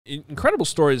incredible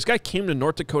story. This guy came to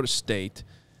North Dakota State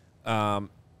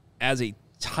as a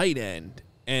tight end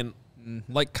and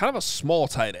like kind of a small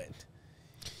tight end.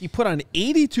 He put on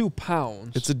 82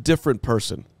 pounds. It's a different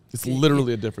person. It's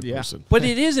literally a different person. But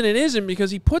it is and it isn't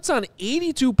because he puts on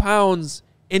 82 pounds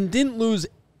and didn't lose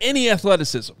any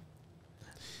athleticism.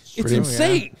 It's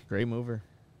insane. Yeah. Great mover.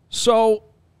 So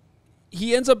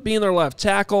he ends up being their left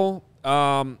tackle.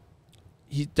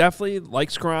 He definitely, like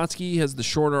Skoronski, he has the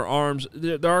shorter arms.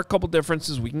 There are a couple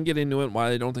differences. We can get into it,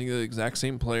 why I don't think they're the exact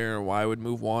same player, or why I would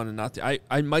move one and not the.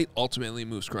 I might ultimately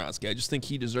move Skoronski. I just think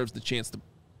he deserves the chance to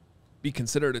be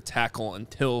considered a tackle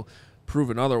until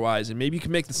proven otherwise. And maybe you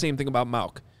can make the same thing about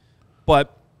Mauch.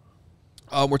 But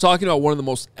we're talking about one of the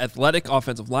most athletic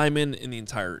offensive linemen in the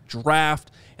entire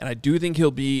draft, and I do think he'll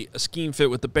be a scheme fit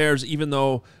with the Bears, even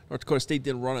though North Dakota State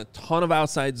didn't run a ton of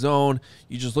outside zone.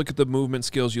 You just look at the movement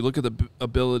skills. You look at the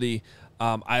ability.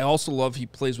 I also love he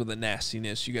plays with a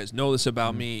nastiness. You guys know this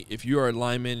about me. If you are a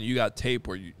lineman, you got tape,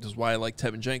 this is why I like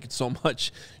Tevin Jenkins so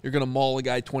much. You're going to maul a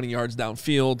guy 20 yards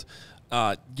downfield.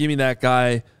 Give me that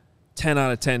guy 10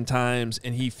 out of 10 times,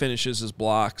 and he finishes his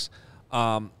blocks.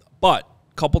 But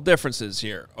couple differences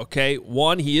here, okay?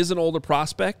 One, he is an older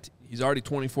prospect. He's already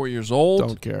 24 years old.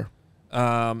 Don't care.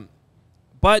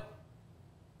 But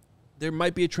there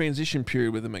might be a transition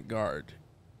period with him at guard.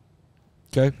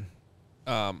 Okay.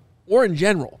 Or in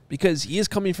general, because he is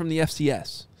coming from the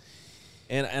FCS.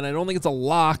 And I don't think it's a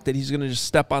lock that he's going to just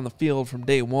step on the field from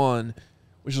day one,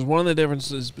 which is one of the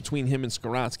differences between him and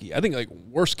Skoronski. I think, like,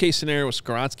 worst case scenario with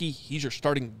Skoronski, he's your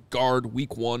starting guard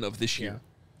week 1 of this year.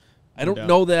 I don't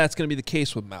know that that's going to be the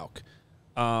case with Mauch.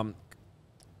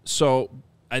 So,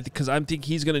 because I think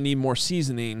he's going to need more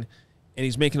seasoning, and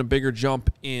he's making a bigger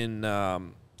jump in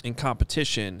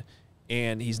competition,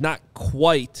 and he's not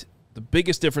quite the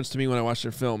biggest difference to me when I watch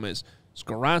their film is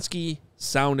Skoronski,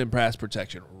 sound in pass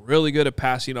protection, really good at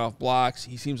passing off blocks.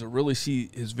 He seems to really see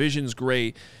his vision's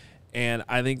great, and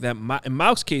I think that in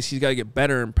Mauch's case, he's got to get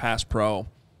better in pass pro,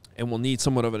 and will need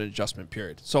somewhat of an adjustment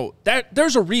period. So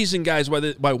there's a reason, guys,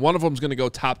 why one of them is going to go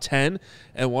top 10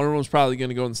 and one of them is probably going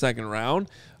to go in the second round.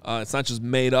 It's not just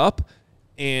made up,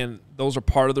 and those are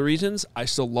part of the reasons. I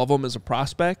still love him as a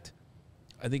prospect.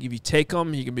 I think if you take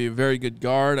him, he can be a very good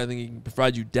guard. I think he can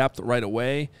provide you depth right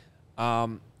away.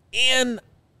 And in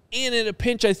a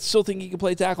pinch, I still think he can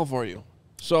play tackle for you.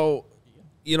 So,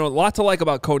 a lot to like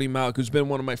about Cody Mauch, who's been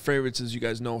one of my favorites, as you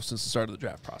guys know, since the start of the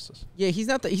draft process. Yeah, he's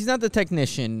not the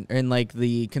technician and like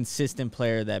the consistent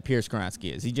player that Pierce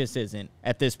Skoronski is. He just isn't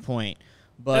at this point.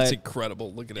 But that's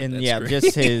incredible. Look at it. And yeah,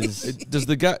 just his. Does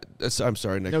the guy? I'm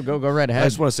sorry, Nick. No, go right ahead. I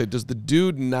just want to say, does the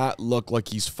dude not look like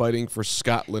he's fighting for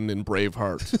Scotland in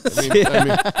Braveheart?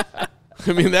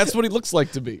 I mean, that's what he looks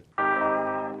like to be.